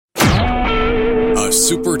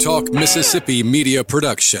SuperTalk Mississippi media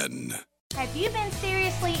production. Have you been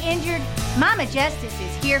seriously injured? Mama Justice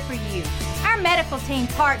is here for you. Our medical team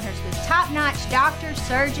partners with top-notch doctors,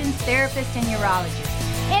 surgeons, therapists, and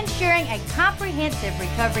urologists, ensuring a comprehensive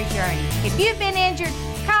recovery journey. If you've been injured,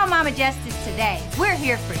 call Mama Justice today. We're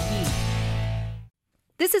here for you.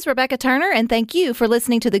 This is Rebecca Turner, and thank you for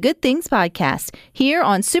listening to the Good Things Podcast here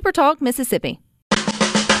on SuperTalk Mississippi.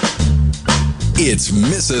 It's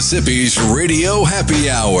Mississippi's Radio Happy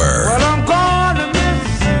Hour. Well, I'm going to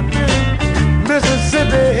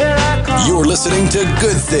Mississippi, here I come. You're listening to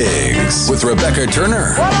Good Things with Rebecca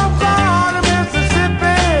Turner. Well, I'm going to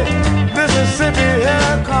Mississippi, here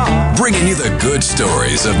I come. Bringing you the good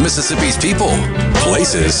stories of Mississippi's people,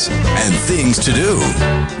 places, and things to do.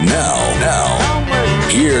 Now,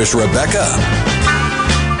 here's Rebecca.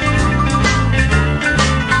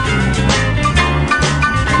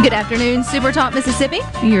 Good afternoon, Super Talk Mississippi.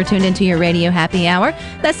 You're tuned into your Radio Happy Hour.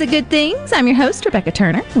 That's the Good Things. I'm your host, Rebecca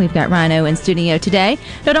Turner. We've got Rhino in studio today.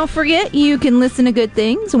 Now, don't forget, you can listen to Good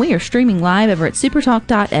Things. We are streaming live over at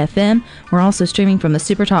supertalk.fm. We're also streaming from the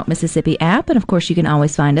SuperTalk Mississippi app. And, of course, you can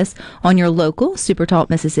always find us on your local SuperTalk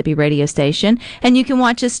Mississippi radio station. And you can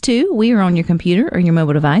watch us, too. We are on your computer or your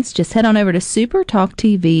mobile device. Just head on over to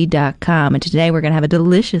supertalktv.com. And today we're going to have a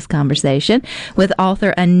delicious conversation with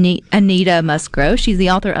author Anita Musgrove. She's the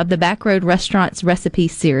author of the Backroad Restaurants Recipe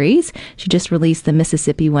Series. She just released the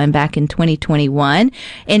Mississippi one back in 2021,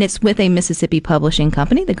 and it's with a Mississippi publishing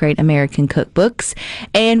company, the Great American Cookbooks.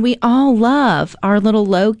 And we all love our little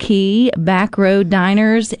low-key backroad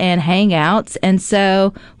diners and hangouts. And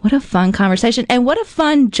so, what a fun conversation, and what a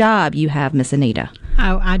fun job you have, Miss Anita.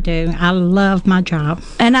 Oh, I do. I love my job.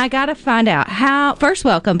 And I got to find out how, first,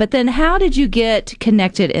 welcome, but then how did you get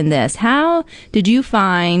connected in this? How did you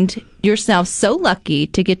find yourself so lucky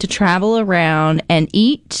to get to travel around and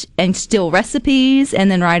eat and steal recipes and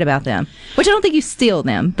then write about them? Which I don't think you steal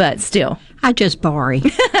them, but still. I just borrow.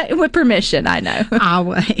 With permission, I know.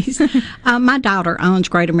 Always. My daughter owns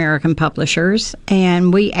Great American Publishers,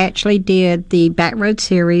 and we actually did the Backroad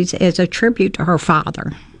series as a tribute to her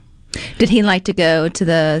father. Did he like to go to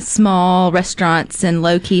the small restaurants and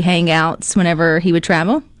low-key hangouts whenever he would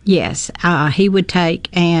travel? Yes. He would take,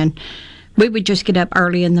 and we would just get up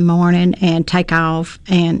early in the morning and take off,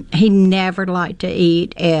 and he never liked to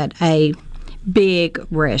eat at a big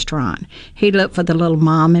restaurant. He looked for the little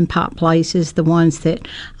mom and pop places, the ones that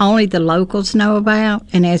only the locals know about.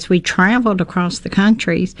 And as we traveled across the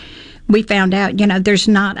countries, we found out, there's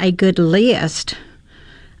not a good list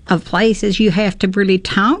of places. You have to really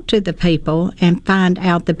talk to the people and find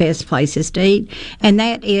out the best places to eat. And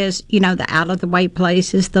that is, the out-of-the-way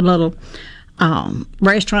places, the little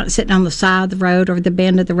restaurant sitting on the side of the road or the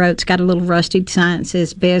bend of the road. It's got a little rusty sign that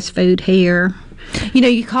says best food here.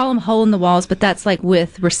 You call them hole in the walls, but that's like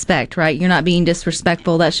with respect, right? You're not being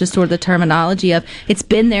disrespectful. That's just sort of the terminology of it's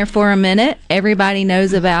been there for a minute. Everybody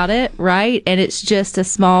knows about it, right? And it's just a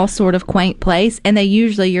small sort of quaint place. And they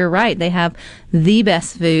usually, you're right, they have the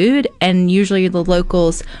best food. And usually the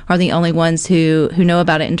locals are the only ones who know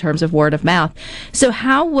about it in terms of word of mouth. So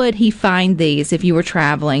how would he find these if you were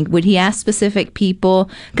traveling? Would he ask specific people?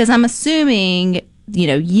 Because I'm assuming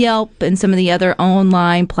Yelp and some of the other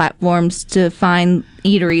online platforms to find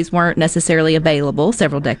eateries weren't necessarily available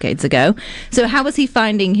several decades ago. So how was he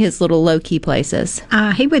finding his little low-key places?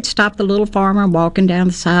 He would stop the little farmer walking down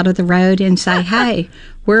the side of the road and say, hey,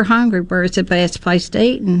 we're hungry. Where's the best place to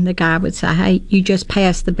eat? And the guy would say, hey, you just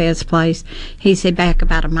passed the best place. He said, back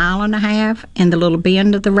about 1.5 miles in the little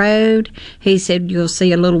bend of the road. He said, you'll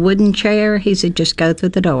see a little wooden chair. He said, just go through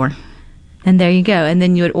the door. And there you go. And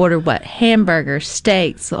then you would order what? Hamburgers,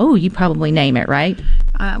 steaks. Oh, you probably name it, right?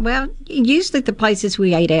 Well, usually the places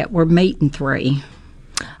we ate at were meat and 3.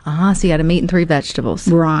 So you had a meat and 3 vegetables.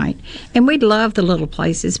 Right. And we love the little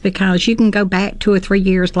places because you can go back 2 or 3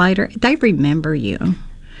 years later. They remember you.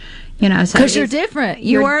 Because you're different.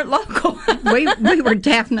 You weren't local. we were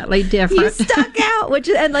definitely different. You stuck out,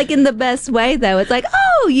 and like in the best way, though. It's like,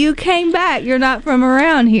 oh, you came back. You're not from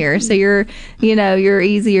around here, so you're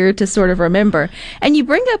easier to sort of remember. And you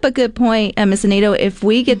bring up a good point, Miss Anita. If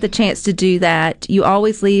we get the chance to do that, you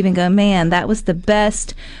always leave and go, man, that was the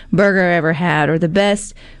best burger I ever had, or the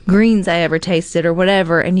best greens I ever tasted, or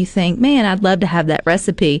whatever. And you think, man, I'd love to have that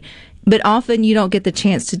recipe. But often you don't get the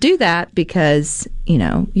chance to do that because,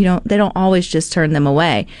 they don't always just turn them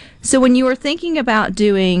away. So when you were thinking about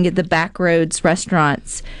doing the Backroads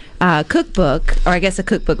Restaurants cookbook, or I guess a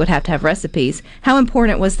cookbook would have to have recipes, how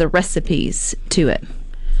important was the recipes to it?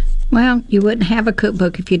 Well, you wouldn't have a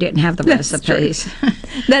cookbook if you didn't have the recipes.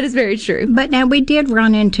 That is very true. But now we did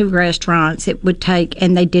run into restaurants it would take,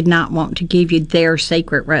 and they did not want to give you their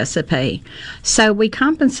secret recipe. So we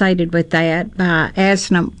compensated with that by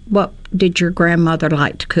asking them, what did your grandmother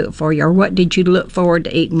like to cook for you, or what did you look forward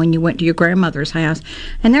to eating when you went to your grandmother's house?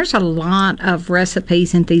 And there's a lot of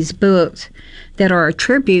recipes in these books that are a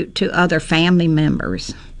tribute to other family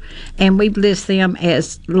members. And we list them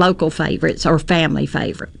as local favorites or family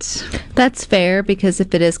favorites. That's fair, because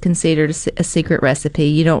if it is considered a secret recipe,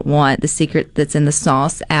 you don't want the secret that's in the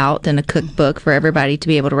sauce out in a cookbook for everybody to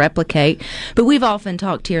be able to replicate. But we've often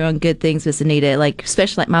talked here on Good Things, Miss Anita, like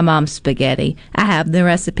especially like my mom's spaghetti. I have the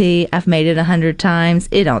recipe. I've made it 100 times.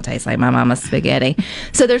 It don't taste like my mama's spaghetti.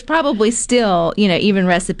 So there's probably still, even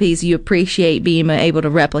recipes you appreciate being able to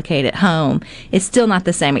replicate at home. It's still not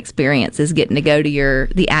the same experience as getting to go to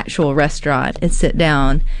the actual restaurant and sit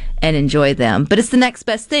down and enjoy them. But it's the next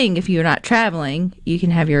best thing. If you're not traveling, you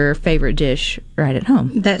can have your favorite dish right at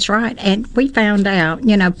home. That's right. And we found out,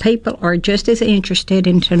 people are just as interested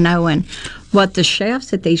into knowing what the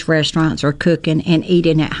chefs at these restaurants are cooking and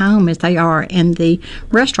eating at home as they are in the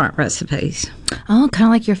restaurant recipes. Oh, kind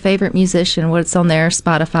of like your favorite musician, what's on their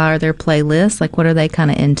Spotify or their playlist. Like, what are they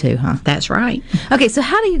kind of into, huh? That's right. Okay, so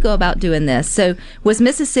how do you go about doing this? So was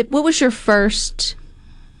Mississippi, what was your first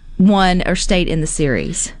one or state in the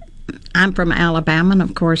series? I'm from Alabama, and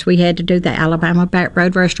of course we had to do the Alabama back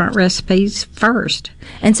road restaurant recipes first.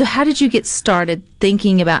 And so how did you get started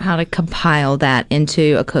thinking about how to compile that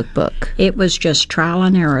into a cookbook? It was just trial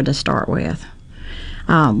and error to start with.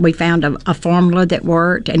 We found a formula that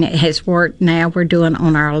worked, and it has worked now. We're doing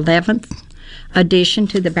on our 11th edition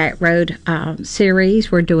to the back road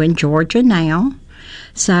series. We're doing Georgia now.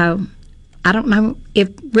 So I don't know if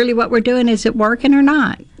really what we're doing, is it working or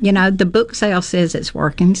not? The book sale says it's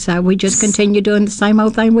working, so we just continue doing the same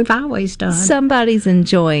old thing we've always done. Somebody's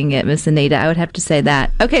enjoying it, Miss Anita. I would have to say that.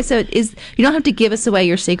 Okay, so you don't have to give us away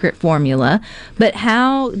your secret formula, but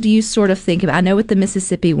how do you sort of think about, I know with the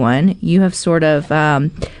Mississippi one, you have sort of,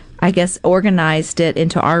 organized it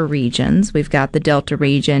into our regions. We've got the Delta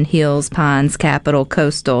region, Hills, Pines, Capital,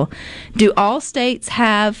 Coastal. Do all states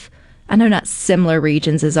have, I know not similar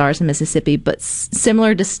regions as ours in Mississippi, but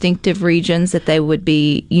similar distinctive regions that they would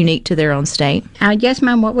be unique to their own state? Yes,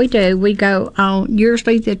 ma'am. What we do, we go on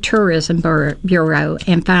usually the Tourism Bureau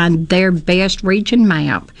and find their best region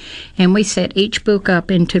map, and we set each book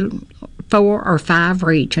up into 4 or 5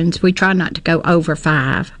 regions. We try not to go over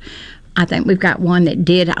 5. I think we've got one that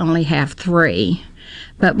did only have 3.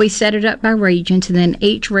 But we set it up by regions, and then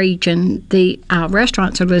each region, the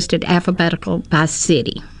restaurants are listed alphabetical by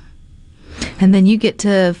city. And then you get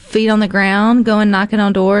to feet on the ground, going knocking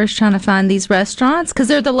on doors, trying to find these restaurants, because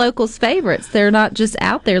they're the locals' favorites. They're not just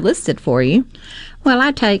out there listed for you. Well,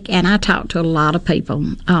 I talk to a lot of people.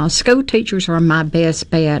 School teachers are my best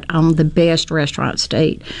bet on the best restaurants to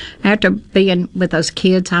eat. After being with those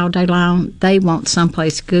kids all day long, they want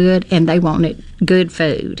someplace good, and they want good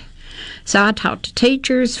food. So I talk to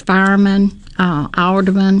teachers, firemen,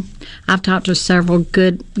 aldermen. I've talked to several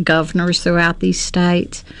good governors throughout these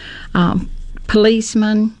states,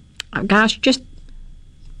 policemen. Just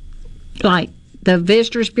like the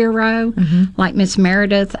Visitors Bureau, like Miss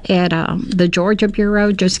Meredith at the Georgia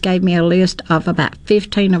Bureau just gave me a list of about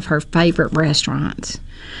 15 of her favorite restaurants.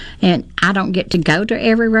 And I don't get to go to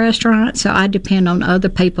every restaurant, so I depend on other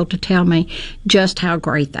people to tell me just how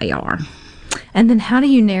great they are. And then how do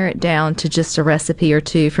you narrow it down to just a recipe or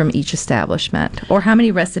two from each establishment? Or how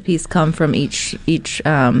many recipes come from each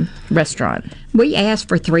restaurant? We ask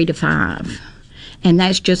for 3 to 5. And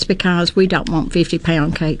that's just because we don't want 50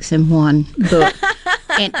 pound cakes in one book.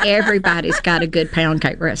 And everybody's got a good pound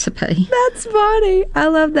cake recipe. That's funny. I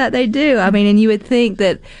love that. They do. I mean, and you would think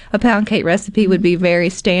that a pound cake recipe would be very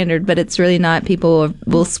standard, but it's really not. People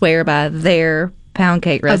will swear by their pound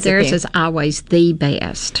cake recipe. Theirs is always the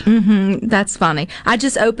best. That's funny. I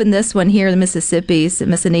just opened this one here in the Mississippi's,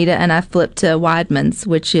 Miss Anita, and I flipped to Weidman's,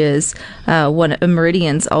 which is one of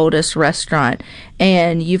Meridian's oldest restaurant.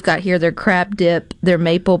 And you've got here their crab dip, their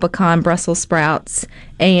maple pecan Brussels sprouts,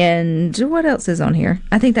 and what else is on here?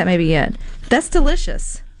 I think that may be it. That's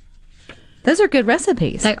delicious. Those are good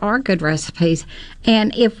recipes. They are good recipes.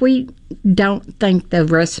 And if we don't think the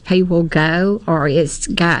recipe will go, or it's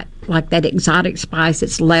got like that exotic spice,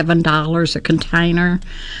 it's $11 a container,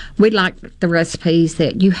 we like the recipes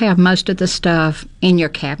that you have most of the stuff in your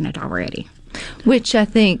cabinet already. Which I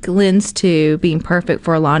think lends to being perfect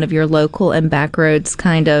for a lot of your local and backroads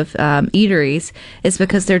kind of eateries, is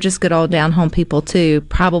because they're just good old down-home people too,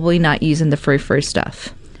 probably not using the frou-frou stuff.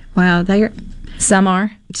 Well, Some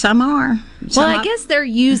are. Some are. Well, I guess they're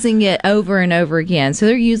using it over and over again. So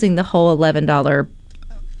they're using the whole $11,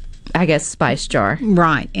 I guess, spice jar.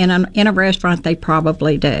 Right. In a restaurant, they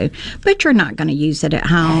probably do. But you're not going to use it at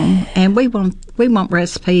home. And we want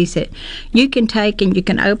recipes that you can take and you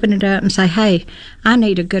can open it up and say, hey, I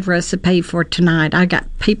need a good recipe for tonight. I got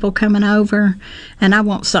people coming over, and I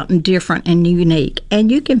want something different and unique.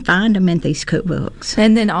 And you can find them in these cookbooks.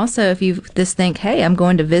 And then also, if you just think, hey, I'm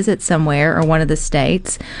going to visit somewhere or one of the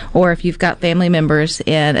states, or if you've got family members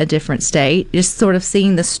in a different state, just sort of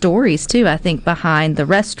seeing the stories, too, I think, behind the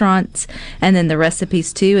restaurants and then the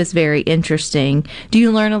recipes, too, is very interesting. Do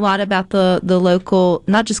you learn a lot about the local,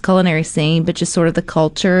 not just culinary scene, but just sort of the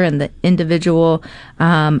culture and the individual,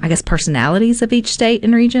 I guess, personalities of each state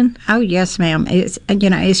and region? Oh, yes, ma'am.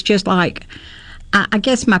 It's just like, I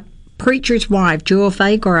guess my preacher's wife, Jewel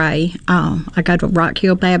Faye Gray, I go to Rock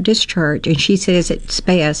Hill Baptist Church, and she says it's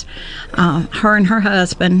best. Her and her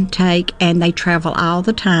husband and they travel all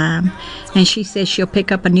the time, and she says she'll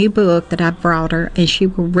pick up a new book that I brought her, and she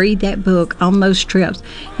will read that book on those trips,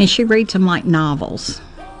 and she reads them like novels.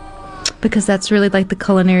 Because that's really like the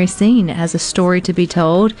culinary scene. It has a story to be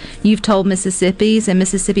told. You've told Mississippi's and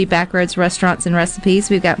Mississippi Backroads Restaurants and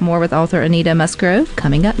Recipes. We've got more with author Anita Musgrove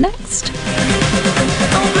coming up next.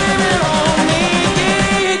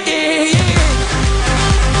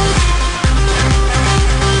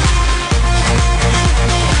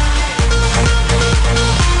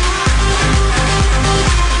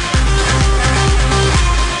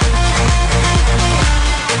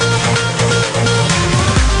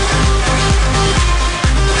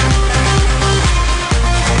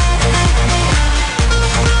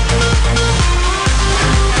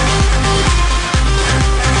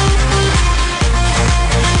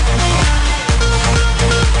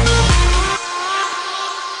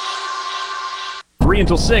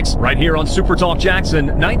 Until 6, right here on SuperTalk Jackson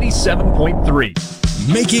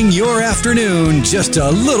 97.3. Making your afternoon just a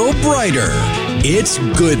little brighter. It's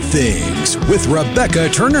Good Things with Rebecca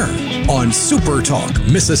Turner on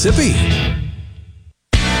SuperTalk Mississippi.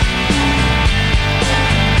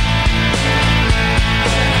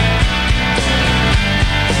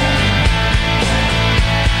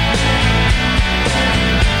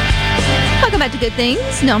 Back to Good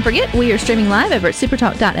Things. Don't forget, we are streaming live over at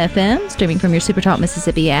supertalk.fm, streaming from your SuperTalk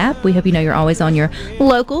Mississippi app. We hope you know you're always on your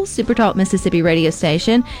local SuperTalk Mississippi radio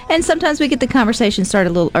station. And sometimes we get the conversation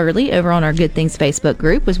started a little early over on our Good Things Facebook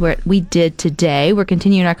group, was where we did today. We're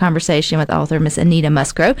continuing our conversation with author Miss Anita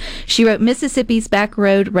Musgrove. She wrote Mississippi's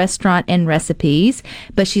Backroad Restaurant and Recipes,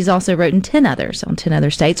 but she's also written 10 others on 10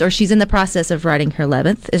 other states, or she's in the process of writing her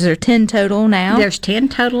 11th. Is there 10 total now? There's 10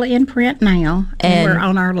 total in print now, and we're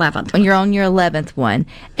on our 11th. And you're on your 11th one.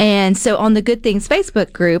 And so on the Good Things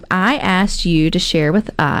Facebook group, I asked you to share with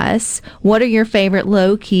us what are your favorite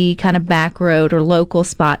low-key kind of back road or local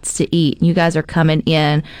spots to eat. And you guys are coming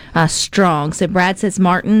in strong. So Brad says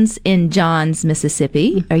Martin's in Johns,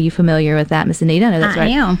 Mississippi. Are you familiar with that, Miss Anita? I know that's right.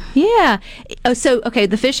 I am. Yeah. Oh, so, okay,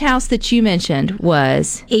 the fish house that you mentioned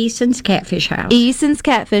was? Eason's Catfish House. Eason's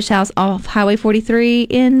Catfish House off Highway 43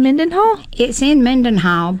 in Mendenhall? It's in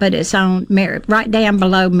Mendenhall, but it's on right down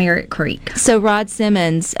below Merritt Creek. So Rod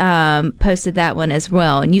Simmons posted that one as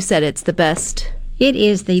well, and you said it's the best. It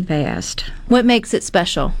is the best. What makes it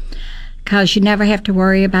special? Because you never have to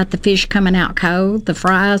worry about the fish coming out cold. The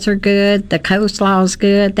fries are good. The coleslaw is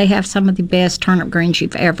good. They have some of the best turnip greens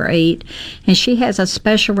you've ever eat. And she has a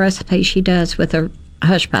special recipe she does with her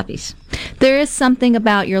hush puppies. There is something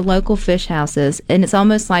about your local fish houses, and it's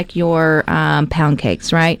almost like your pound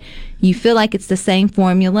cakes, right? You feel like it's the same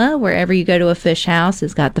formula wherever you go to a fish house.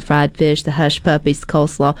 It's got the fried fish, the hush puppies, the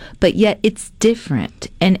coleslaw, but yet it's different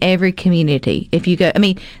in every community. If you go, I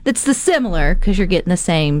mean, it's the similar because you're getting the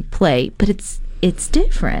same plate, but it's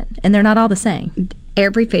different, and they're not all the same.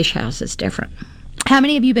 Every fish house is different. How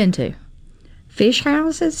many have you been to? Fish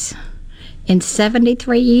houses? In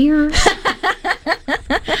 73 years?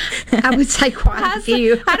 I would say quite a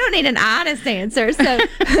few. I don't need an honest answer. So,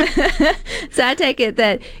 so I take it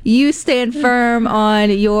that you stand firm on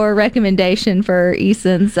your recommendation for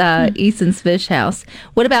Eason's Fish House.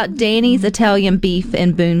 What about Danny's Italian Beef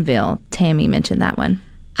in Boonville? Tammy mentioned that one.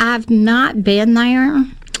 I've not been there,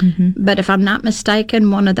 but if I'm not mistaken,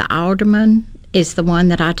 one of the aldermen is the one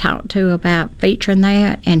that I talked to about featuring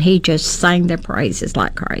that, and he just sang their praises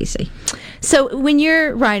like crazy. So when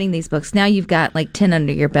you're writing these books, now you've got like 10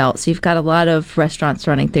 under your belt, so you've got a lot of restaurants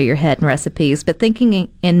running through your head and recipes, but thinking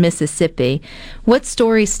in Mississippi, what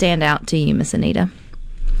stories stand out to you, Miss Anita?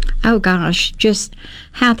 Oh gosh, just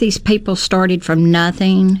how these people started from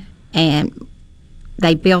nothing, and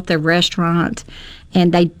they built their restaurants,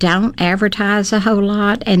 and they don't advertise a whole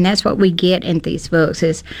lot, and that's what we get in these books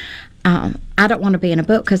is, I don't want to be in a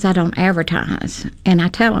book because I don't advertise. And I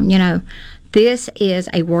tell them, this is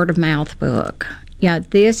a word-of-mouth book.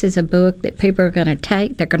 This is a book that people are going to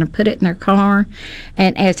take. They're going to put it in their car.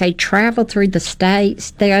 And as they travel through the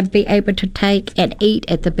states, they'll be able to take and eat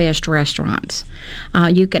at the best restaurants.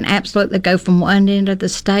 You can absolutely go from one end of the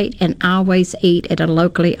state and always eat at a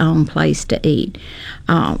locally owned place to eat.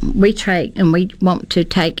 We want to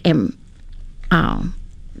take and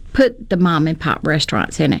put the mom and pop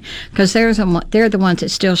restaurants in it because they're the ones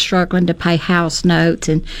that's still struggling to pay house notes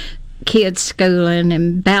and kids schooling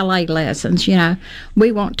and ballet lessons.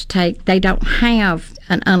 We want to take, they don't have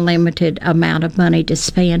an unlimited amount of money to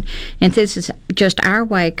spend, and this is just our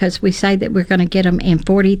way because we say that we're going to get them in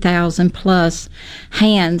 40,000 plus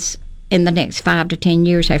hands in the next 5 to 10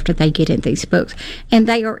 years after they get in these books, and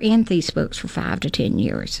they are in these books for 5 to 10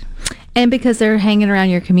 years. And because they're hanging around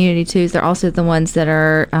your community too, they're also the ones that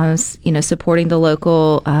are, supporting the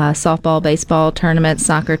local softball, baseball tournaments,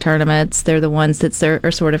 soccer tournaments. They're the ones that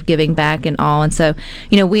are sort of giving back and all. And so,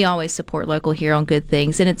 we always support local here on Good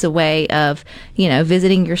Things, and it's a way of,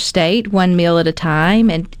 visiting your state one meal at a time.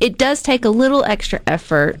 And it does take a little extra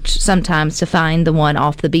effort sometimes to find the one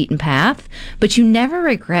off the beaten path, but you never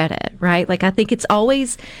regret it, right? Like I think it's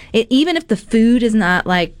always, even if the food is not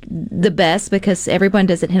like the best, because everyone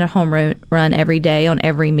doesn't hit a home run every day on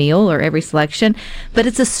every meal or every selection, but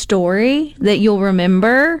it's a story that you'll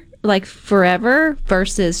remember like forever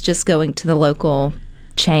versus just going to the local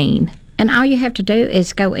chain. And all you have to do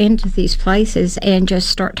is go into these places and just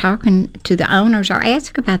start talking to the owners or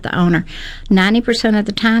ask about the owner. 90% of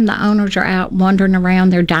the time, the owners are out wandering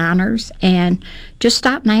around their diners, and just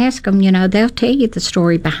stop and ask them. They'll tell you the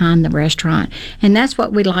story behind the restaurant. And that's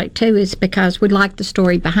what we like, too, is because we like the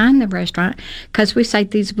story behind the restaurant because we say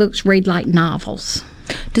these books read like novels.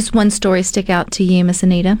 Does one story stick out to you, Miss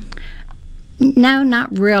Anita? No,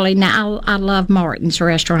 not really. Now, I love Martin's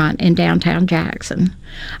restaurant in downtown Jackson.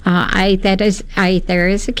 I ate there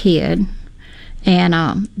as a kid,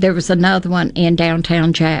 and there was another one in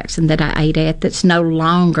downtown Jackson that I ate at that's no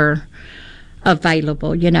longer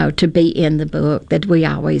available, to be in the book that we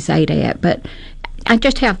always ate at. But I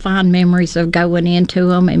just have fond memories of going into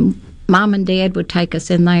them, and Mom and Dad would take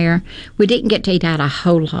us in there. We didn't get to eat out a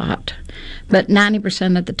whole lot, but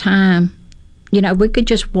 90% of the time, we could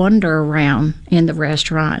just wander around in the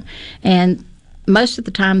restaurant. And most of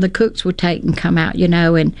the time, the cooks would take and come out,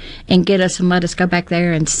 and get us and let us go back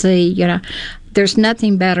there and see, There's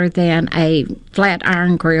nothing better than a flat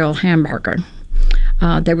iron grill hamburger.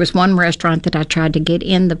 There was one restaurant that I tried to get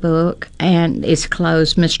in the book, and it's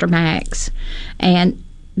closed, Mr. Max. And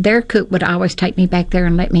their cook would always take me back there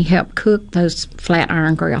and let me help cook those flat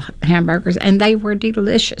iron grill hamburgers, and they were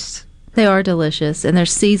delicious. They are delicious, and they're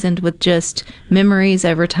seasoned with just memories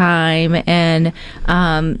over time, and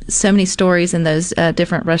so many stories in those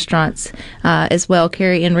different restaurants as well.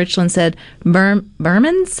 Carrie in Richland said,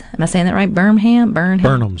 Berman's? Am I saying that right?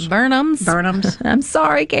 Burnham's. I'm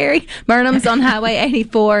sorry, Carrie. Burnham's on Highway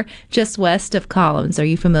 84, just west of Collins. Are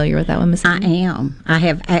you familiar with that one, Miss? I am. I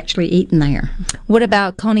have actually eaten there. What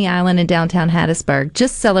about Coney Island in downtown Hattiesburg?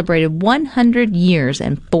 Just celebrated 100 years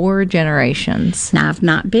and 4 generations. Now, I've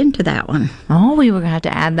not been to that one. Oh, we were going to have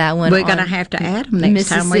to add that one. We're going to have to add them next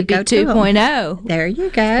time we go to 2.0. There you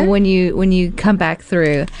go. When you come back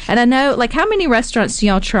through. And I know, how many restaurants do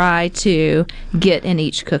y'all try to get in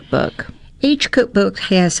each cookbook? Each cookbook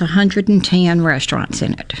has 110 restaurants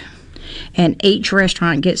in it. And each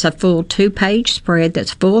restaurant gets a full 2-page spread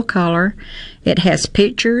that's full color. It has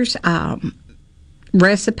pictures,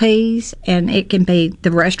 recipes, and it can be the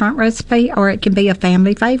restaurant recipe or it can be a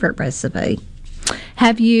family favorite recipe.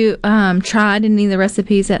 Have you tried any of the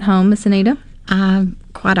recipes at home, Miss Anita?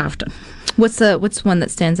 Quite often. What's one that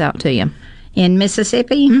stands out to you? In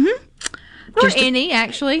Mississippi? Mm-hmm. Or any,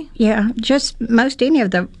 actually. Yeah, just most any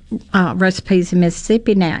of the recipes in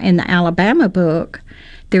Mississippi. Now, in the Alabama book,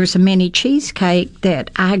 there's a mini cheesecake that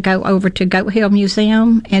I go over to Goat Hill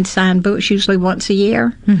Museum and sign books usually once a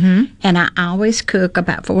year. Mm-hmm. And I always cook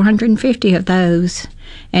about 450 of those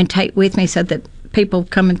and take with me so that people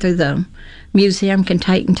coming through the museum can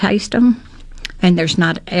take and taste them. And there's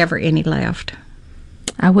not ever any left.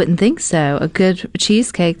 I wouldn't think so. A good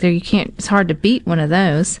cheesecake there, it's hard to beat one of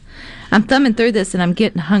those. I'm thumbing through this and I'm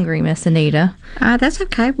getting hungry, Miss Anita. That's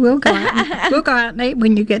okay. We'll go out and eat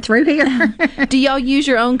when you get through here. Do y'all use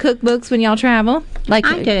your own cookbooks when y'all travel? Like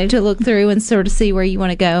I do. to look through and sort of see where you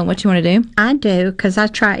want to go and what you want to do? I do, because I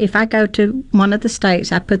try, if I go to one of the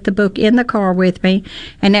states, I put the book in the car with me,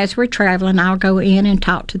 and as we're traveling, I'll go in and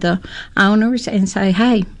talk to the owners and say,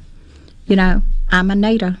 hey, I'm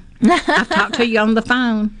Anita. I've talked to you on the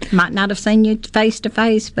phone. Might not have seen you face to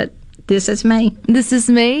face, but this is me. This is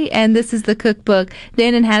me, and this is the cookbook.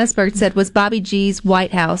 Dan in Hattiesburg said, was Bobby G's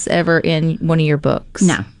White House ever in one of your books?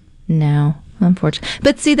 No, unfortunately.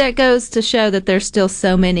 But see, that goes to show that there's still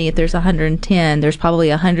so many. If there's 110, there's probably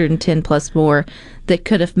 110 plus more that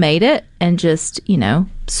could have made it, and just,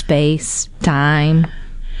 space, time.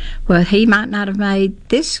 Well, he might not have made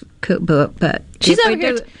this cookbook, but she's over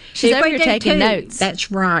here taking notes.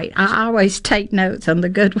 That's right. I always take notes on the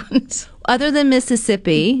good ones. Other than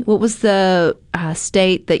Mississippi, what was the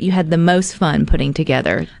state that you had the most fun putting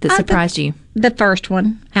together that surprised you? The first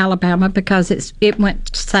one, Alabama, because it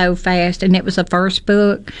went so fast, and it was the first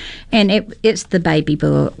book, and it's the baby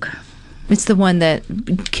book. It's the one that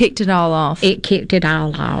kicked it all off. It kicked it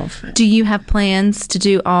all off. Do you have plans to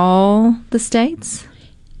do all the states?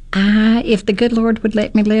 If the good Lord would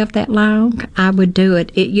let me live that long, I would do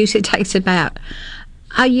it. It usually takes about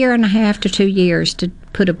a year and a half to 2 years to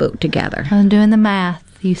put a book together. I'm doing the math.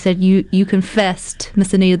 You said you confessed,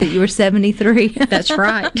 Miss Anita, that you were 73. That's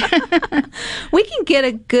right. We can get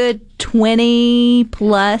a good 20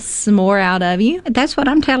 plus more out of you. That's what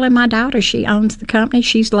I'm telling my daughter. She owns the company.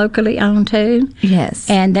 She's locally owned too. Yes.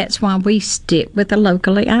 And that's why we stick with the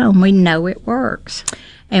locally owned. We know it works.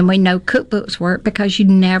 And we know cookbooks work because you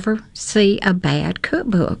never see a bad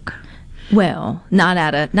cookbook. Well,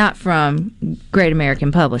 not from Great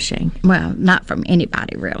American Publishing. Well, not from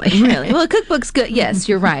anybody, really. Really? Well, a cookbook's good. Yes,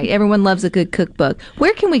 you're right. Everyone loves a good cookbook.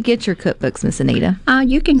 Where can we get your cookbooks, Miss Anita?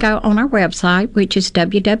 You can go on our website, which is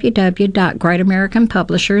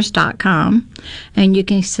www.greatamericanpublishers.com, and you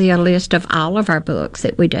can see a list of all of our books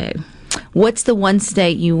that we do. What's the one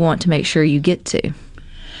state you want to make sure you get to?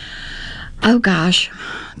 Oh, gosh.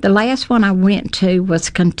 The last one I went to was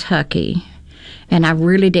Kentucky, and I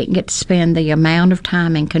really didn't get to spend the amount of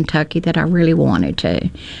time in Kentucky that I really wanted to.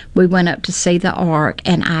 We went up to see the Ark,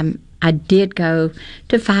 and I did go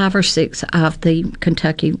to 5 or 6 of the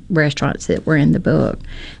Kentucky restaurants that were in the book,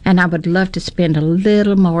 and I would love to spend a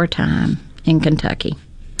little more time in Kentucky.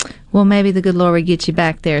 Well, maybe the good Lord will get you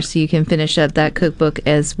back there so you can finish up that cookbook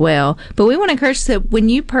as well. But we want to encourage that when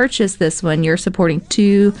you purchase this one, you're supporting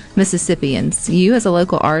 2 Mississippians. You as a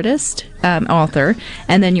local artist, author,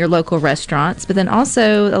 and then your local restaurants, but then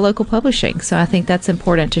also a local publishing. So I think that's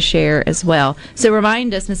important to share as well. So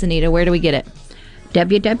remind us, Miss Anita, where do we get it?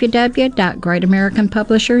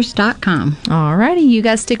 www.greatamericanpublishers.com. All righty, you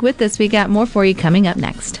guys stick with us. We got more for you coming up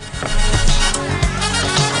next.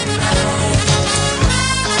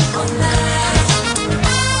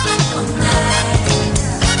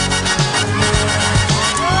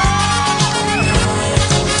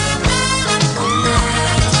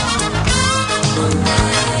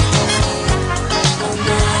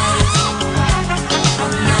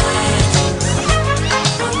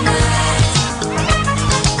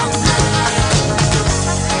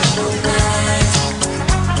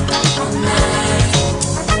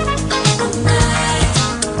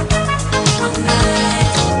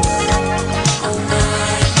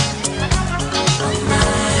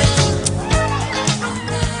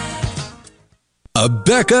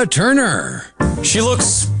 Rebecca Turner. She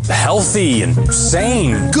looks healthy and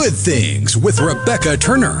sane. Good Things with Rebecca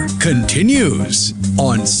Turner continues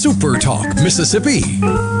on SuperTalk Mississippi.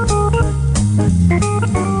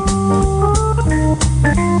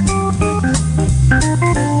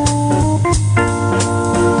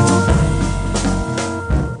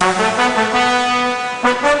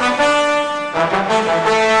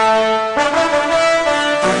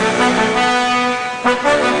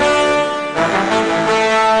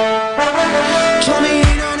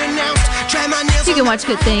 Watch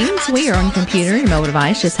Good Things. We are on your computer, your mobile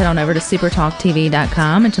device. Just head on over to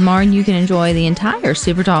supertalktv.com, and tomorrow you can enjoy the entire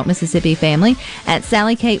SuperTalk Mississippi family at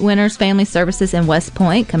Sally Kate Winters Family Services in West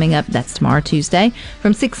Point. Coming up, that's tomorrow, Tuesday,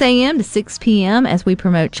 from 6 a.m. to 6 p.m. as we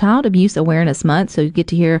promote Child Abuse Awareness Month. So you get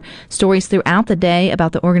to hear stories throughout the day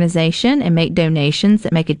about the organization and make donations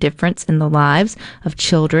that make a difference in the lives of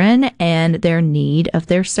children and their need of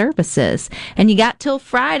their services. And you got till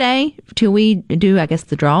Friday till we do, I guess,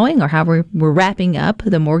 the drawing, or how we're wrapping up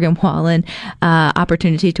the Morgan Wallen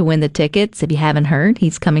opportunity to win the tickets. If you haven't heard,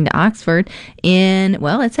 he's coming to Oxford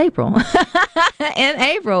it's April. In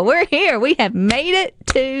April. We're here. We have made it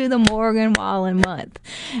to the Morgan Wallen month.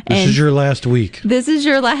 This is your last week. This is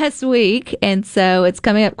your last week, and so it's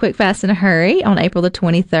coming up quick, fast, in a hurry on April the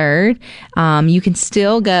 23rd. You can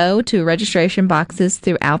still go to registration boxes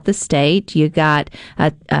throughout the state. You got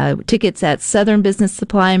tickets at Southern Business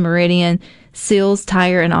Supply in Meridian, Seals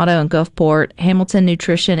Tire and Auto in Gulfport, Hamilton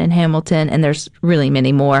Nutrition in Hamilton, and there's really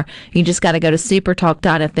many more. You just got to go to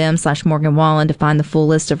supertalk.fm/Morgan Wallen to find the full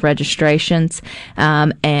list of registrations.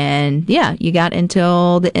 And yeah, you got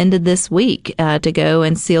until the end of this week to go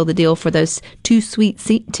and seal the deal for those 2 sweet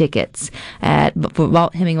seat tickets at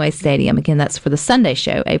Vaught Hemingway Stadium. Again, that's for the Sunday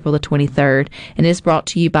show, April the 23rd. And it is brought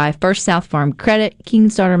to you by First South Farm Credit,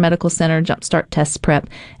 King's Daughter Medical Center, Jumpstart Test Prep,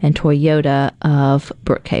 and Toyota of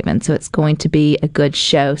Brookhaven. So it's going to be a good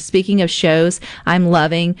show. Speaking of shows, I'm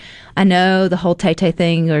loving, I know the whole Tay-Tay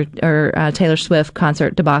thing or Taylor Swift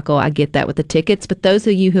concert debacle, I get that with the tickets, but those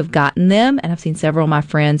of you who have gotten them, and I've seen several of my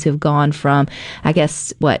friends who've gone from, I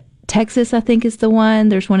guess, Texas, I think is the one.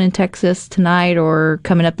 There's one in Texas tonight or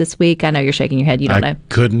coming up this week. I know you're shaking your head. You don't know. I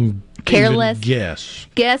couldn't Careless. guess.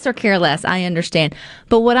 Guess or care less. I understand.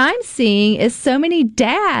 But what I'm seeing is so many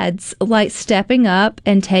dads stepping up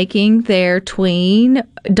and taking their tween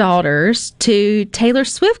daughters to Taylor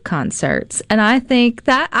Swift concerts. And I think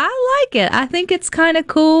that I like it. I think it's kind of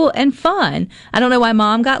cool and fun. I don't know why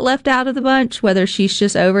mom got left out of the bunch, whether she's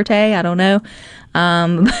just over Tay. I don't know.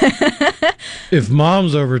 If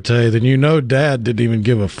mom's over Tay, then you know dad didn't even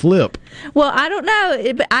give a flip. Well, I don't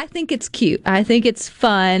know, but I think it's cute. I think it's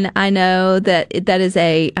fun. I know that that is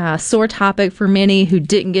a sore topic for many who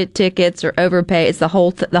didn't get tickets or overpay. It's the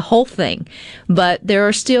whole thing. But there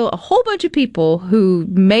are still a whole bunch of people who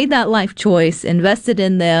made that life choice, invested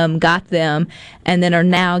in them, got them, and then are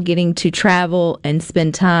now getting to travel and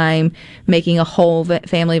spend time making a whole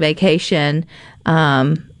family vacation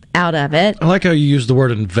out of it. I like how you use the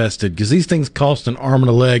word invested, because these things cost an arm and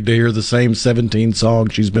a leg to hear the same 17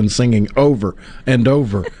 songs she's been singing over and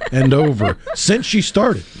over and over since she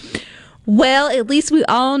started. Well, at least we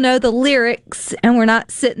all know the lyrics, and we're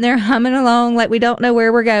not sitting there humming along like we don't know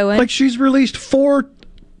where we're going. Like she's released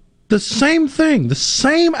the same thing, the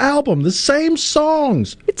same album, the same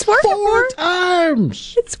songs. It's working 4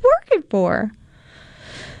 times. It's working for her.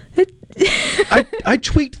 I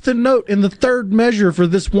tweaked the note in the third measure for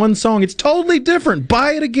this one song. It's totally different.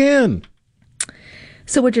 Buy it again.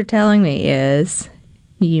 So what you're telling me is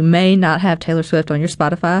you may not have Taylor Swift on your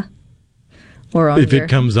Spotify? Or on if it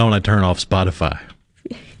comes on, I turn off Spotify.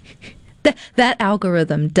 That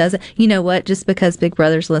algorithm doesn't... You know what? Just because Big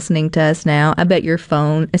Brother's listening to us now, I bet your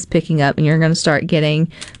phone is picking up and you're going to start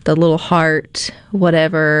getting the little heart,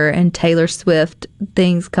 whatever, and Taylor Swift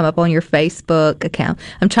things come up on your Facebook account.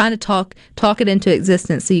 I'm trying to talk it into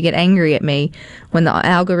existence so you get angry at me when the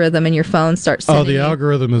algorithm in your phone starts sending the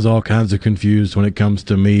algorithm is all kinds of confused when it comes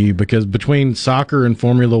to me, because between soccer and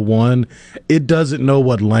Formula One, it doesn't know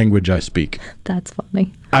what language I speak. That's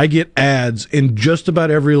funny. I get ads in just about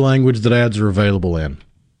every language that ads are available in.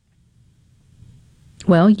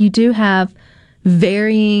 Well, you do have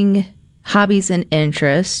varying hobbies and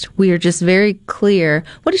interests. We are just very clear.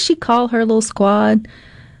 What does she call her little squad?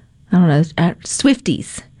 I don't know.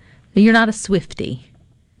 Swifties. You're not a Swiftie.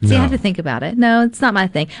 See, I have to think about it. No, it's not my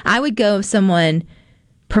thing. I would go if someone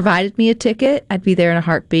provided me a ticket. I'd be there in a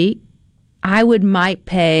heartbeat. I might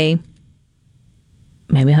pay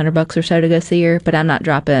maybe $100 or so to go see her, but I'm not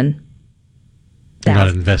dropping. You're not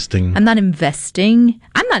investing. I'm not investing.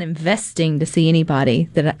 I'm not investing to see anybody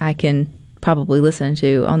that I can probably listen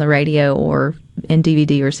to on the radio or in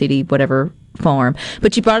DVD or CD, whatever form.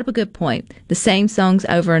 But you brought up a good point. The same songs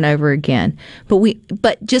over and over again.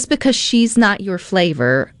 But just because she's not your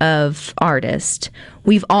flavor of artist,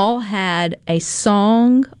 we've all had a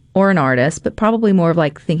song or an artist, but probably more of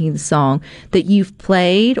like thinking the song that you've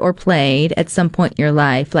played at some point in your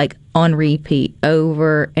life, like on repeat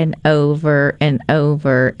over and over and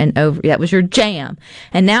over and over. That was your jam.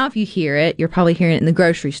 And now if you hear it, you're probably hearing it in the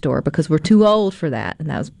grocery store because we're too old for that. And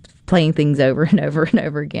that was playing things over and over and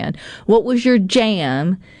over again. What was your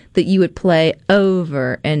jam that you would play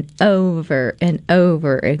over and over and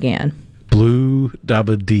over again? Blue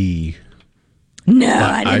Dabba Dee.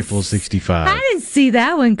 No, Eiffel 65. I didn't see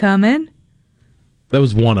that one coming. That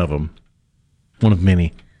was one of them. One of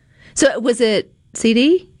many. So was it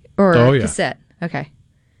CD or cassette? Okay.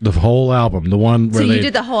 The whole album. The one where you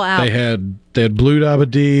did the whole album. They had Blue Dabba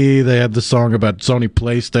Dee. They had the song about Sony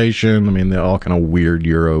PlayStation. I mean, they're all kind of weird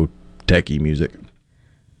Euro techie music.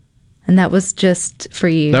 And that was just for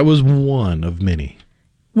you. That was one of many.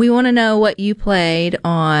 We want to know what you played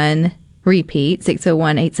on repeat.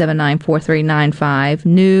 601-879-4395.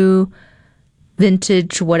 New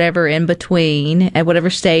vintage, whatever in between, at whatever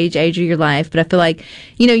stage, age of your life. But I feel like,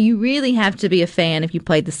 you really have to be a fan if you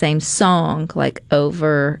played the same song like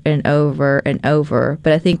over and over and over.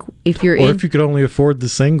 But I think if you're if you could only afford the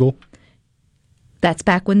single. That's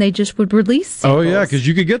back when they just would release singles. Oh, yeah, because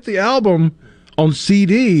you could get the album on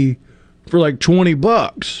CD for like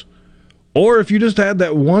 $20. Or if you just had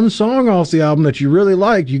that one song off the album that you really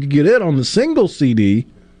liked, you could get it on the single CD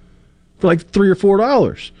for like $3 or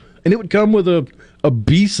 $4. And it would come with a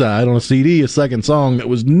B-side on a CD, a second song that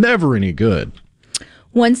was never any good.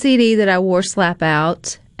 One CD that I wore slap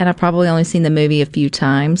out, and I've probably only seen the movie a few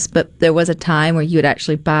times, but there was a time where you would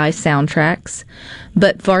actually buy soundtracks.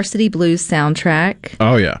 But Varsity Blues soundtrack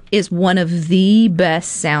is one of the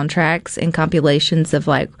best soundtracks and compilations of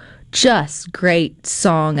like just great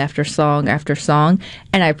song after song after song.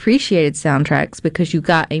 And I appreciated soundtracks because you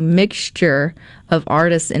got a mixture of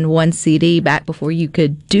artists in one CD back before you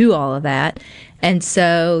could do all of that. And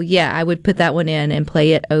so, yeah, I would put that one in and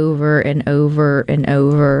play it over and over and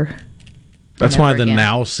over. That's why the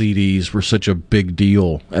Now CDs were such a big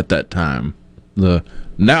deal at that time.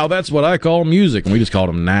 Now that's what I call music, and we just called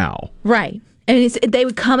them Now. Right. And they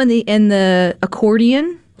would come in the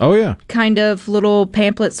accordion. Oh, yeah. Kind of little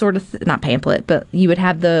pamphlet sort of, not pamphlet, but you would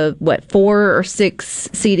have 4 or 6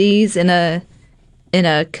 CDs in a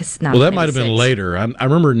well, that might have been later. I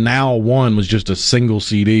remember Now 1 was just a single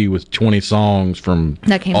CD with 20 songs from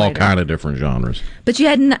all kind of different genres. But you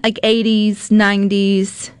had like 80s,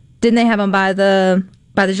 90s. Didn't they have them by the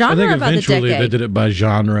genre or by the decade? Eventually they did it by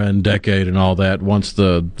genre and decade and all that once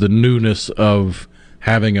the newness of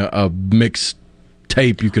having a mixed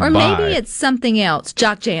tape you could buy. Or maybe it's something else.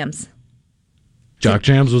 Jock Jams. Jock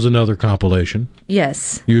Jams was another compilation.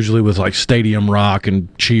 Yes. Usually with like Stadium Rock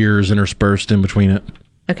and Cheers interspersed in between it.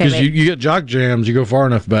 Okay. Because you get Jock Jams, you go far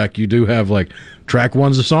enough back, you do have like track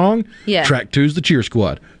 1's the song, track 2's the Cheer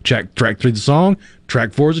Squad, track 3's the song,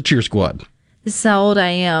 track 4's the Cheer Squad. This is how old I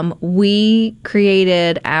am. We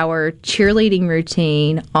created our cheerleading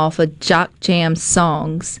routine off of Jock Jam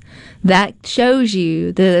songs. That shows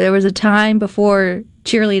you that there was a time before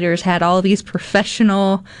cheerleaders had all of these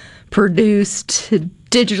professional, produced,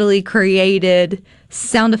 digitally created,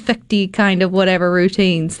 sound effect-y kind of whatever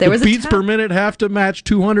routines. The beats per minute have to match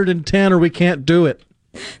 210 or we can't do it.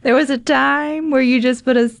 There was a time where you just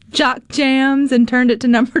put a Jock Jams and turned it to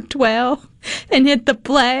number 12 and hit the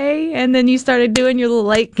play, and then you started doing your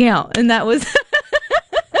little 8 count, and that was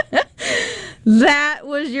that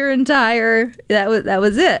was your entire that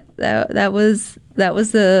was it. That was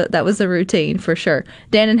the routine for sure.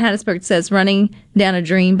 Dan in Hattiesburg says Running Down a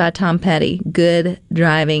Dream by Tom Petty, good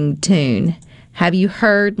driving tune. Have you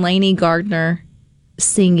heard Lainey Gardner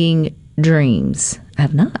singing Dreams? I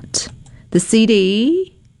have not. The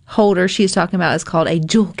CD holder she's talking about is called a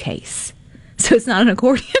jewel case. So it's not an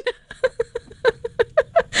accordion.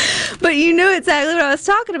 But you knew exactly what I was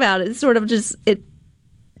talking about. It's sort of just,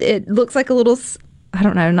 it looks like a little, I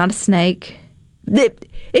don't know, not a snake. It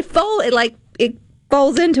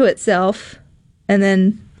folds into itself, and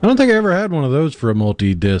then... I don't think I ever had one of those for a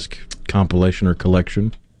multi-disc compilation or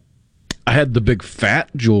collection. I had the big fat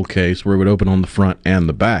jewel case where it would open on the front and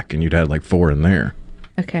the back, and you'd have like 4 in there.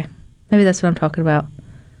 Okay. Maybe that's what I'm talking about.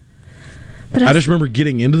 But I just remember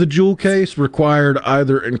getting into the jewel case required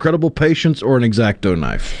either incredible patience or an X-Acto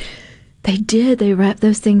knife. They did. They wrapped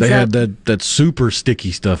those things up. They had that super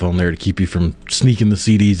sticky stuff on there to keep you from sneaking the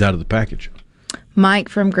CDs out of the package. Mike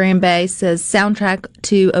from Grand Bay says, soundtrack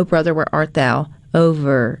to Oh Brother, Where Art Thou?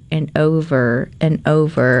 Over and over and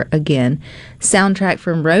over again. Soundtrack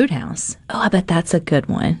from Roadhouse. Oh, I bet that's a good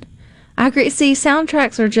one. I agree. See,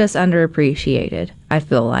 soundtracks are just underappreciated, I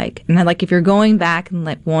feel like. And like if you're going back and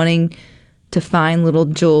like wanting to find little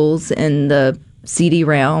jewels in the CD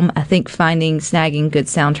realm, I think snagging good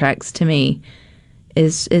soundtracks to me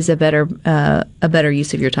is a better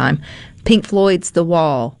use of your time. Pink Floyd's The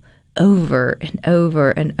Wall, over and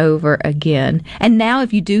over and over again. And now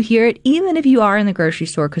if you do hear it, even if you are in the grocery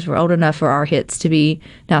store, because we're old enough for our hits to be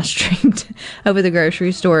now streamed over the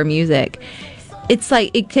grocery store music, it's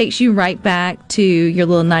like it takes you right back to your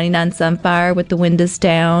little 99 Sunfire with the windows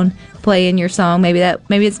down, playing your song. Maybe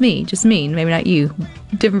it's me, just me, maybe not you,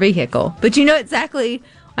 different vehicle. But you know exactly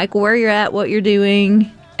like where you're at, what you're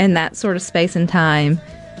doing, and that sort of space and time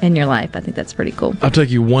in your life. I think that's pretty cool. I'll take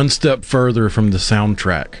you one step further from the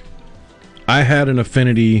soundtrack. I had an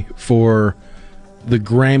affinity for the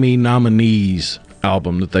Grammy nominees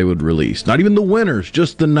album that they would release. Not even the winners,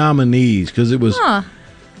 just the nominees, because it was...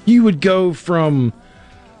 You would go from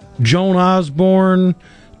Joan Osborne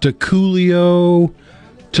to Coolio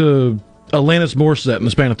to Alanis Morissette in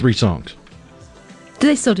the span of 3 songs. Do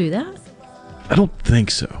they still do that? I don't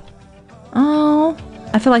think so. Oh,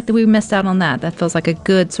 I feel like that we missed out on that. That feels like a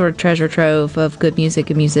good sort of treasure trove of good music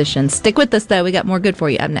and musicians. Stick with us, though. We got more good for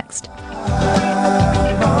you up next.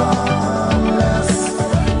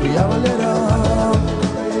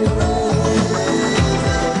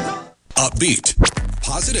 Upbeat,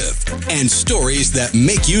 positive, and stories that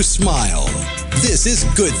make you smile. This is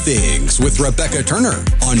Good Things with Rebecca Turner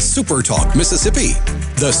on SuperTalk Mississippi,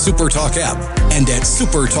 the SuperTalk app, and at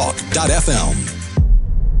supertalk.fm.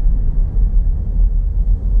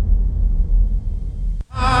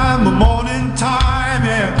 I'm the morning time,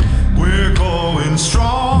 yeah. We're going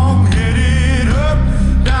strong, heading up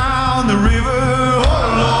down the river.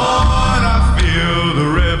 Oh Lord, I feel the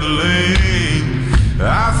reveling.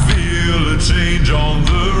 I feel a change on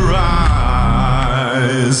the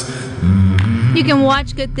rise. You can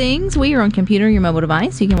watch Good Things. We are on computer, your mobile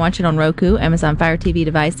device. You can watch it on Roku, Amazon Fire TV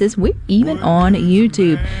devices. We're even on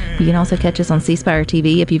YouTube. You can also catch us on C Spire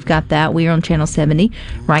TV if you've got that. We are on Channel 70,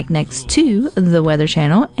 right next to the Weather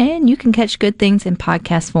Channel. And you can catch Good Things in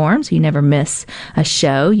podcast form, so you never miss a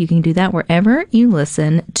show. You can do that wherever you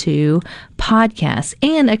listen to podcasts.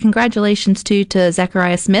 And a congratulations to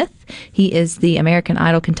Zachariah Smith. He is the American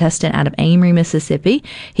Idol contestant out of Amory, Mississippi.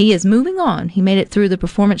 He is moving on. He made it through the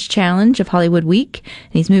performance challenge of Hollywood Week,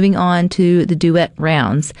 and he's moving on to the duet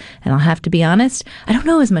rounds. And I'll have to be honest, I don't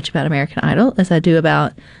know as much about American Idol as I do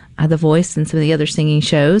about The Voice and some of the other singing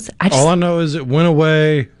shows. All I know is it went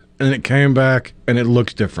away, and it came back, and it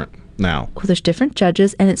looks different now. Well, there's different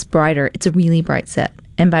judges, and it's brighter. It's a really bright set.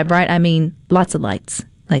 And by bright, I mean lots of lights.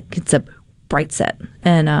 Like, it's a bright set.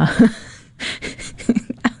 And,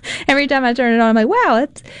 every time I turn it on, I'm like, wow,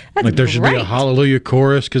 that's like there should great. be a hallelujah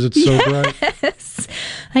chorus because it's so bright. Yes.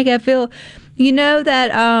 Like I feel, you know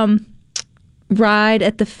that ride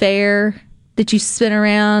at the fair that you spin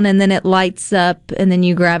around and then it lights up and then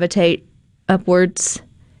you gravitate upwards?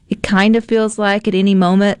 It kind of feels like at any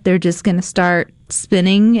moment they're just going to start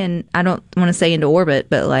spinning, and I don't want to say into orbit,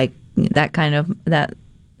 but like that kind of, that,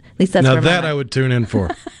 at least that's now where that I would tune in for.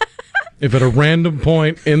 If at a random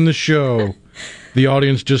point in the show the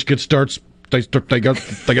audience just they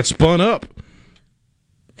get spun up.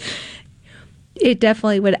 It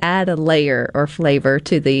definitely would add a layer or flavor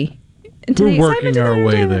to the. We're working our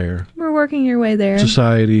way there. We're working your way there.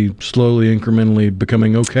 Society slowly, incrementally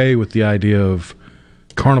becoming okay with the idea of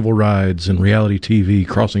carnival rides and reality TV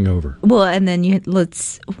crossing over. Well, and then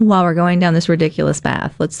while we're going down this ridiculous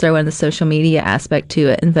path, let's throw in the social media aspect to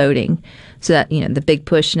it and voting. So that, the big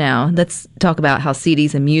push now, let's talk about how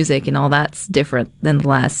CDs and music and all that's different than the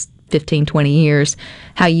last 15, 20 years.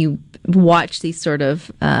 How you watch these sort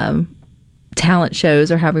of talent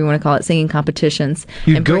shows, or however you want to call it, singing competitions.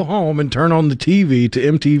 You'd go home and turn on the TV to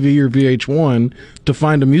MTV or VH1 to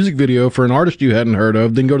find a music video for an artist you hadn't heard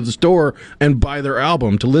of, then go to the store and buy their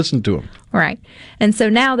album to listen to them. Right. And so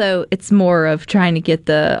now, though, it's more of trying to get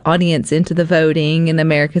the audience into the voting and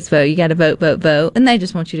America's Vote. You got to vote, vote, vote. And they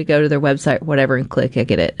just want you to go to their website, whatever, and click. I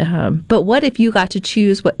get it. But what if you got to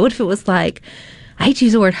choose? What if it was like, I hate to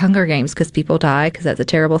use the word Hunger Games because people die, because that's a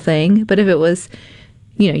terrible thing. But if it was,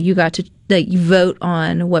 you got to, you vote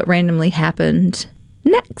on what randomly happened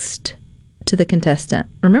next to the contestant.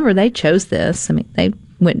 Remember, they chose this. I mean, they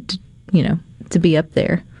went to, to be up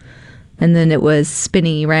there. And then it was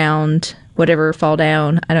spinning around, whatever, fall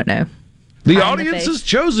down. I don't know. The audience has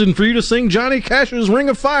chosen for you to sing Johnny Cash's Ring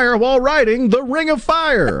of Fire while riding the Ring of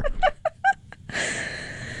Fire.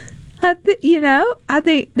 I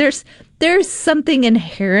think there's something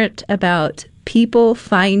inherent about people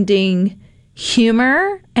finding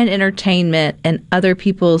humor and entertainment in other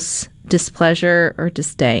people's displeasure or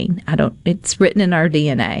disdain. It's written in our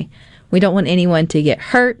DNA. We don't want anyone to get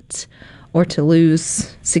hurt or to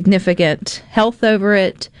lose significant health over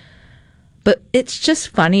it. But it's just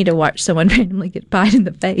funny to watch someone randomly get pied in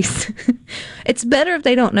the face. It's better if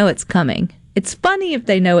they don't know it's coming. It's funny if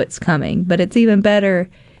they know it's coming, but it's even better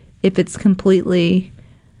if it's completely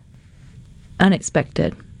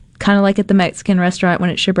unexpected. Kind of like at the Mexican restaurant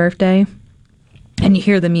when it's your birthday and you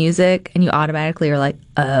hear the music and you automatically are like,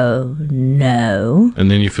 oh no.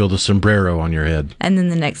 And then you feel the sombrero on your head. And then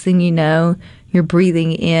the next thing you know, you're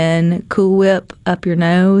breathing in Cool Whip up your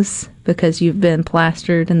nose because you've been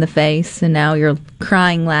plastered in the face, and now you're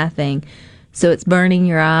crying laughing. So it's burning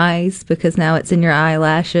your eyes because now it's in your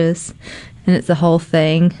eyelashes, and it's the whole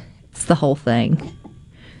thing. It's the whole thing.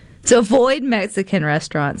 So avoid Mexican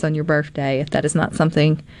restaurants on your birthday if that is not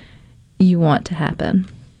something you want to happen.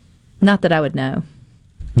 Not that I would know.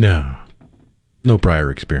 No prior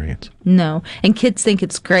experience. No. And kids think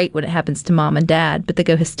it's great when it happens to mom and dad, but they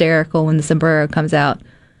go hysterical when the sombrero comes out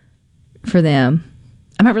for them.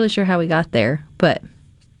 I'm not really sure how we got there, but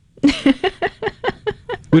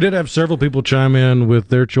We did have several people chime in with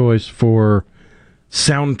their choice for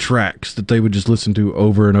soundtracks that they would just listen to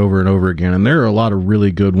over and over and over again. And there are a lot of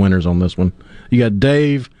really good winners on this one. You got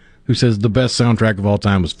Dave, who says the best soundtrack of all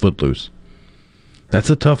time was Footloose. That's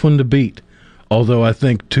a tough one to beat. Although I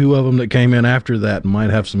think two of them that came in after that might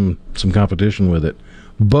have some competition with it.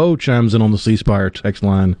 Bo chimes in on the C Spire text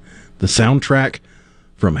line. The soundtrack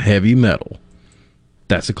from Heavy Metal.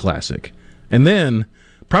 That's a classic. And then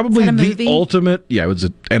probably the ultimate. Yeah, it was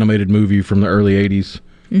an animated movie from the early 80s.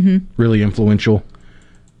 Mm-hmm. Really influential.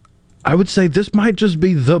 I would say this might just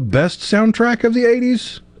be the best soundtrack of the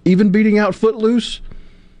 80s, even beating out Footloose.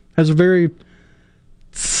 Has a very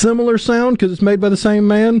similar sound because it's made by the same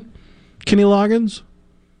man, Kenny Loggins.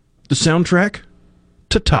 The soundtrack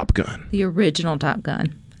to Top Gun. The original Top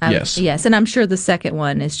Gun. Yes. Yes, and I'm sure the second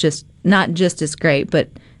one is just not just as great, but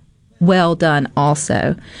well done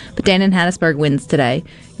also. But Dan in Hattiesburg wins today.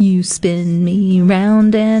 You spin me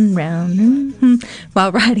round and round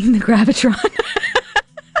while riding the Gravitron.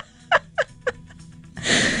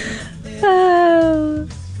 Oh,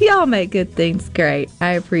 y'all make good things great.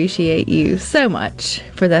 I appreciate you so much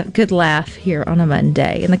for that good laugh here on a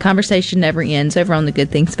Monday. And the conversation never ends over on the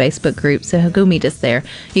Good Things Facebook group, so go meet us there.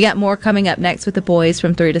 You got more coming up next with the boys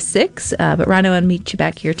from 3 to 6, but Rhino will meet you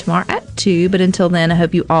back here tomorrow at 2. But until then, I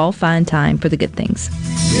hope you all find time for the good things.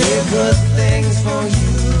 Here good things for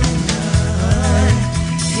you.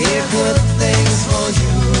 Here good things for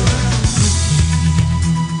you.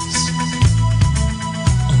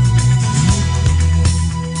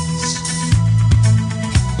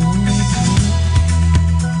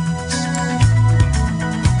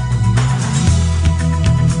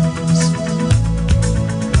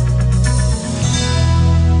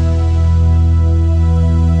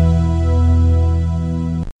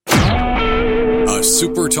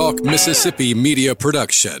 SuperTalk Mississippi Media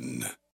Production.